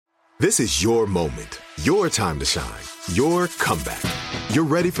This is your moment, your time to shine, your comeback. You're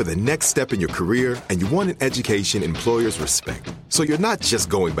ready for the next step in your career, and you want an education employers respect. So you're not just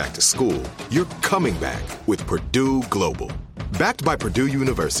going back to school, you're coming back with Purdue Global. Backed by Purdue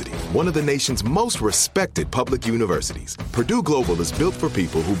University, one of the nation's most respected public universities, Purdue Global is built for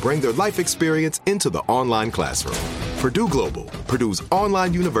people who bring their life experience into the online classroom. Purdue Global, Purdue's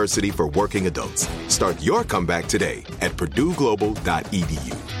online university for working adults. Start your comeback today at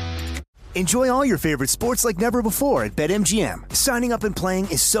purdueglobal.edu. Enjoy all your favorite sports like never before at BetMGM. Signing up and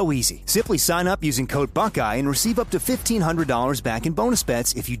playing is so easy. Simply sign up using code Buckeye and receive up to $1,500 back in bonus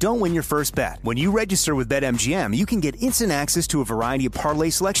bets if you don't win your first bet. When you register with BetMGM, you can get instant access to a variety of parlay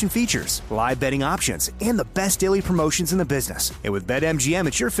selection features, live betting options, and the best daily promotions in the business. And with BetMGM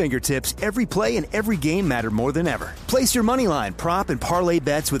at your fingertips, every play and every game matter more than ever. Place your moneyline, prop, and parlay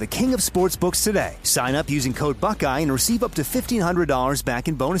bets with the king of sportsbooks today. Sign up using code Buckeye and receive up to $1,500 back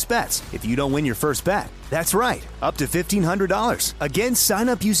in bonus bets if you don't win your first bet. That's right, up to $1,500. Again, sign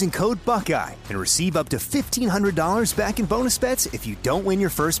up using code Buckeye and receive up to $1,500 back in bonus bets if you don't win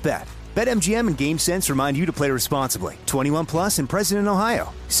your first bet. BetMGM and GameSense remind you to play responsibly. 21 plus and present in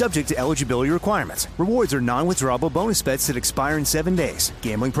Ohio. Subject to eligibility requirements. Rewards are non-withdrawable bonus bets that expire in 7 days.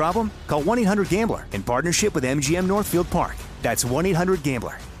 Gambling problem? Call 1-800-GAMBLER in partnership with MGM Northfield Park. That's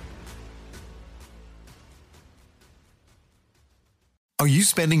 1-800-GAMBLER. Are you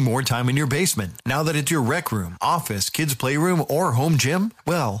spending more time in your basement now that it's your rec room, office, kids' playroom, or home gym?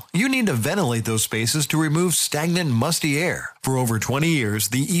 Well, you need to ventilate those spaces to remove stagnant, musty air. For over 20 years,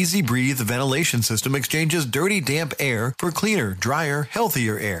 the Easy Breathe ventilation system exchanges dirty, damp air for cleaner, drier,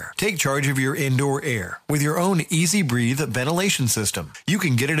 healthier air. Take charge of your indoor air with your own Easy Breathe ventilation system. You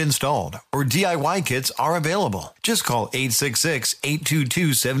can get it installed, or DIY kits are available. Just call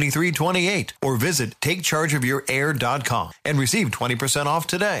 866-822-7328 or visit takechargeofyourair.com and receive 20% off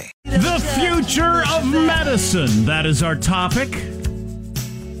today. The future of medicine. That is our topic.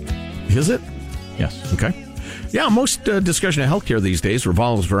 Is it? Yes. Okay. Yeah, most discussion of healthcare these days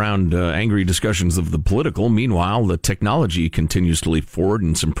revolves around angry discussions of the political. Meanwhile, the technology continues to leap forward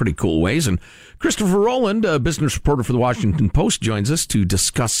in some pretty cool ways. And Christopher Rowland, a business reporter for the Washington Post, joins us to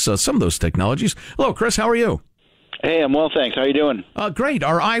discuss some of those technologies. Hello, Chris. How are you? Hey, I'm well, thanks. How are you doing? Great.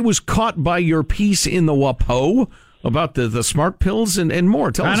 Our eye was caught by your piece in the WAPO about the smart pills and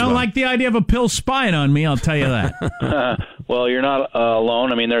more. Tell us I don't about like the idea of a pill spying on me, I'll tell you that. Well, you're not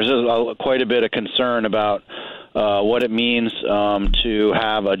alone. I mean, there's quite a bit of concern about what it means to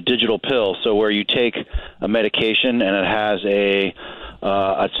have a digital pill. So where you take a medication and it has a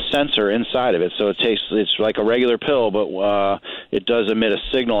sensor inside of it. So it's like a regular pill, but it does emit a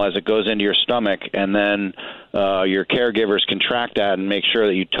signal as it goes into your stomach, and then your caregivers can track that and make sure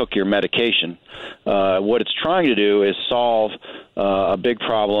that you took your medication. What it's trying to do is solve a big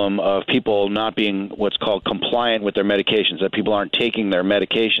problem of people not being what's called compliant with their medications, that people aren't taking their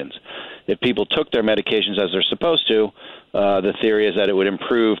medications. If people took their medications as they're supposed to, the theory is that it would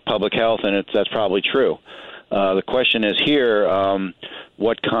improve public health, and that's probably true. The question is here,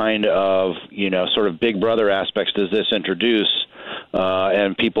 what kind of, sort of big brother aspects does this introduce?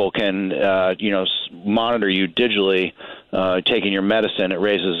 And people can, monitor you digitally, taking your medicine. It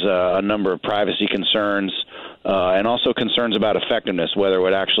raises a number of privacy concerns and also concerns about effectiveness, whether it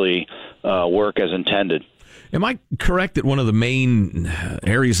would actually work as intended. Am I correct that one of the main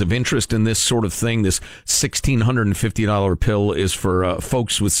areas of interest in this sort of thing, this $1,650 pill, is for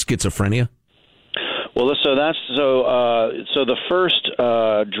folks with schizophrenia? Well, so the first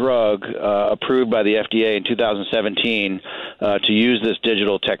drug approved by the FDA in 2017 to use this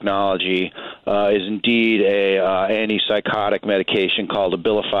digital technology is indeed a antipsychotic medication called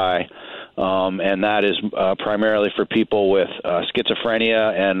Abilify. And that is primarily for people with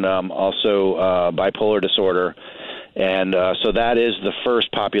schizophrenia and also bipolar disorder. And so that is the first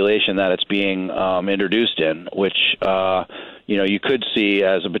population that it's being introduced in, which, you could see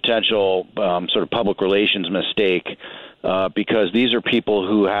as a potential sort of public relations mistake because these are people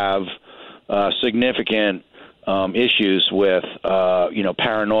who have significant issues with,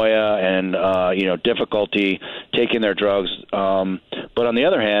 paranoia and, difficulty taking their drugs. But on the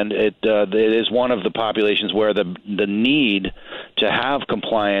other hand, it is one of the populations where the need to have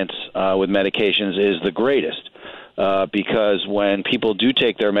compliance with medications is the greatest. Because when people do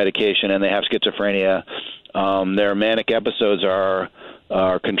take their medication and they have schizophrenia, their manic episodes are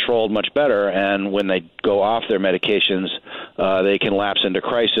controlled much better, and when they go off their medications, they can lapse into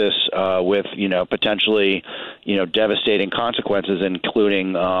crisis with potentially devastating consequences,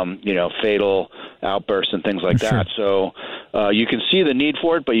 including fatal outbursts and things like that. So you can see the need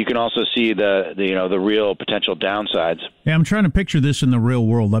for it, but you can also see the real potential downsides. Yeah, I'm trying to picture this in the real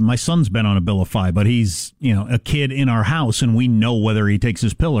world. My son's been on Abilify, but he's a kid in our house, and we know whether he takes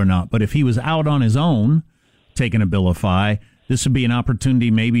his pill or not. But if he was out on his own taking Abilify, this would be an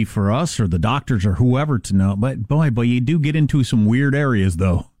opportunity maybe for us or the doctors or whoever to know. But boy, you do get into some weird areas,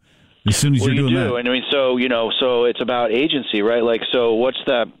 though, as soon as you're doing that. And I mean, so it's about agency, right? Like, so what's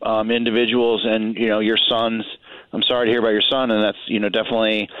that individuals and, your son's, I'm sorry to hear about your son, and that's,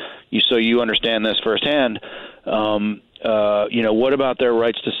 definitely, so you understand this firsthand. What about their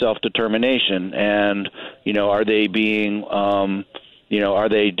rights to self-determination? And, are they being, are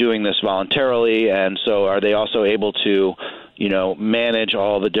they doing this voluntarily? And so are they also able to, manage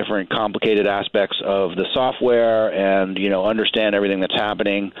all the different complicated aspects of the software and, understand everything that's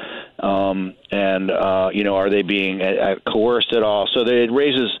happening? Are they being coerced at all? So it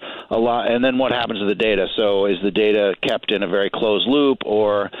raises a lot. And then what happens to the data? So is the data kept in a very closed loop,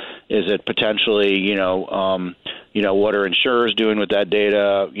 or is it potentially, what are insurers doing with that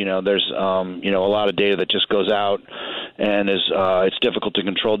data? There's, a lot of data that just goes out, and it's difficult to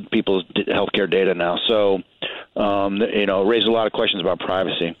control people's healthcare data now. So, it raises a lot of questions about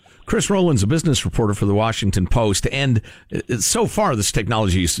privacy. Chris Rowland's a business reporter for the Washington Post, and so far this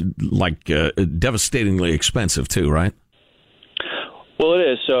technology is devastatingly expensive too, right? Well, it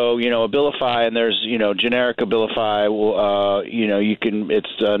is. So, Abilify, and there's, generic Abilify,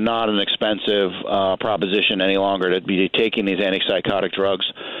 it's not an expensive proposition any longer to be taking these antipsychotic drugs.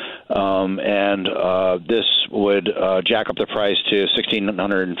 This would jack up the price to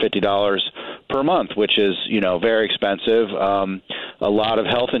 $1,650 per month, which is, very expensive. A lot of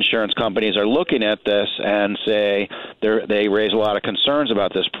health insurance companies are looking at this and say they raise a lot of concerns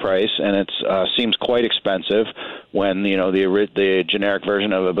about this price, and it seems quite expensive when, the generic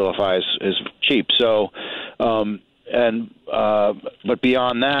version of Abilify is cheap. So, but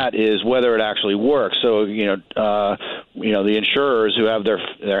beyond that is whether it actually works. So, the insurers who have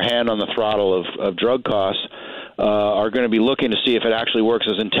their hand on the throttle of drug costs are going to be looking to see if it actually works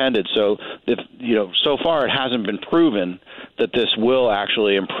as intended. So, so far it hasn't been proven that this will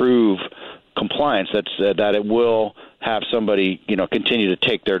actually improve compliance. That it will have somebody, continue to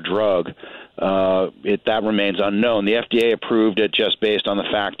take their drug. That remains unknown. The FDA approved it just based on the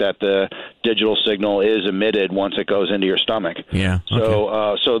fact that the digital signal is emitted once it goes into your stomach. Yeah.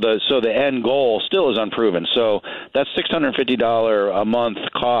 Okay. So the end goal still is unproven. So that $650 a month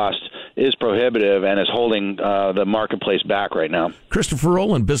cost is prohibitive and is holding the marketplace back right now. Christopher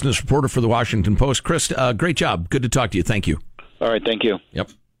Rowland, business reporter for the Washington Post. Chris, great job. Good to talk to you. Thank you. All right. Thank you. Yep.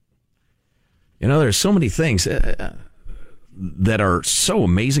 There's so many things that are so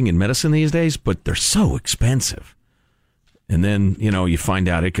amazing in medicine these days, but they're so expensive. And then, you find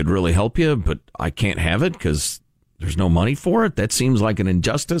out it could really help you, but I can't have it because there's no money for it. That seems like an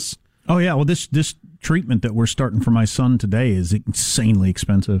injustice. Oh, yeah. Well, this treatment that we're starting for my son today is insanely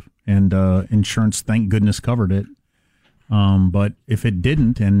expensive, and insurance, thank goodness, covered it. But if it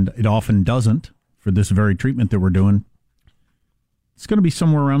didn't, and it often doesn't for this very treatment that we're doing, it's going to be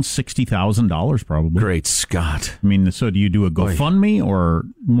somewhere around $60,000 probably. Great Scott. I mean, so do you do a GoFundMe or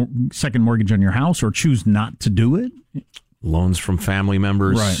second mortgage on your house, or choose not to do it? Loans from family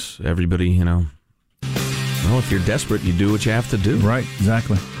members. Right. Everybody, Well, if you're desperate, you do what you have to do. Right,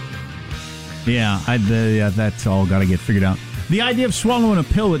 exactly. Yeah, that's all got to get figured out. The idea of swallowing a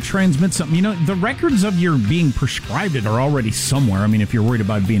pill that transmits something, the records of your being prescribed it are already somewhere. I mean, if you're worried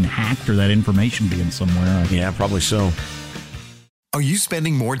about being hacked or that information being somewhere. Yeah, probably so. Are you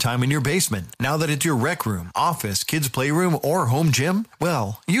spending more time in your basement now that it's your rec room, office, kids' playroom, or home gym?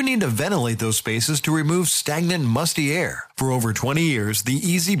 Well, you need to ventilate those spaces to remove stagnant, musty air. For over 20 years, the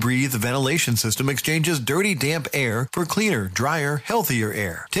Easy Breathe ventilation system exchanges dirty, damp air for cleaner, drier, healthier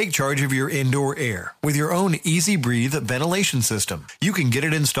air. Take charge of your indoor air with your own Easy Breathe ventilation system. You can get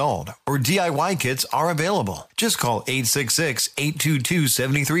it installed, or DIY kits are available. Just call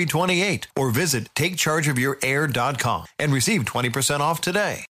 866-822-7328 or visit takechargeofyourair.com and receive 20% off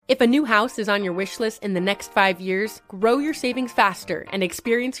today. If a new house is on your wish list in the next 5 years, grow your savings faster and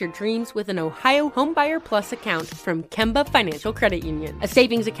experience your dreams with an Ohio Homebuyer Plus account from Kemba Financial Credit Union. A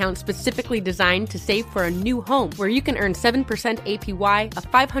savings account specifically designed to save for a new home, where you can earn 7% APY, a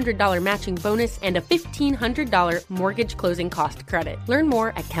 $500 matching bonus, and a $1,500 mortgage closing cost credit. Learn more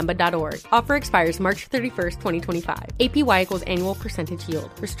at Kemba.org. Offer expires March 31st, 2025. APY equals annual percentage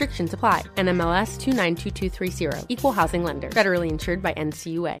yield. Restrictions apply. NMLS 292230. Equal housing lender. Federally insured by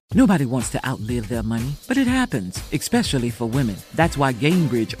NCUA. Nobody wants to outlive their money, but it happens, especially for women. That's why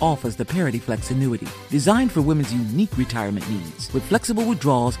Gainbridge offers the Parity Flex annuity, designed for women's unique retirement needs, with flexible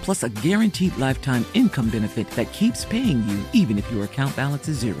withdrawals plus a guaranteed lifetime income benefit that keeps paying you even if your account balance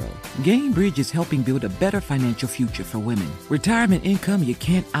is zero. Gainbridge is helping build a better financial future for women. Retirement income you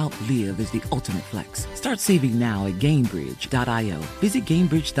can't outlive is the ultimate flex. Start saving now at Gainbridge.io. Visit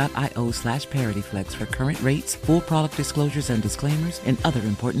Gainbridge.io/ParityFlex for current rates, full product disclosures and disclaimers, and other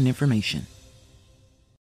important information.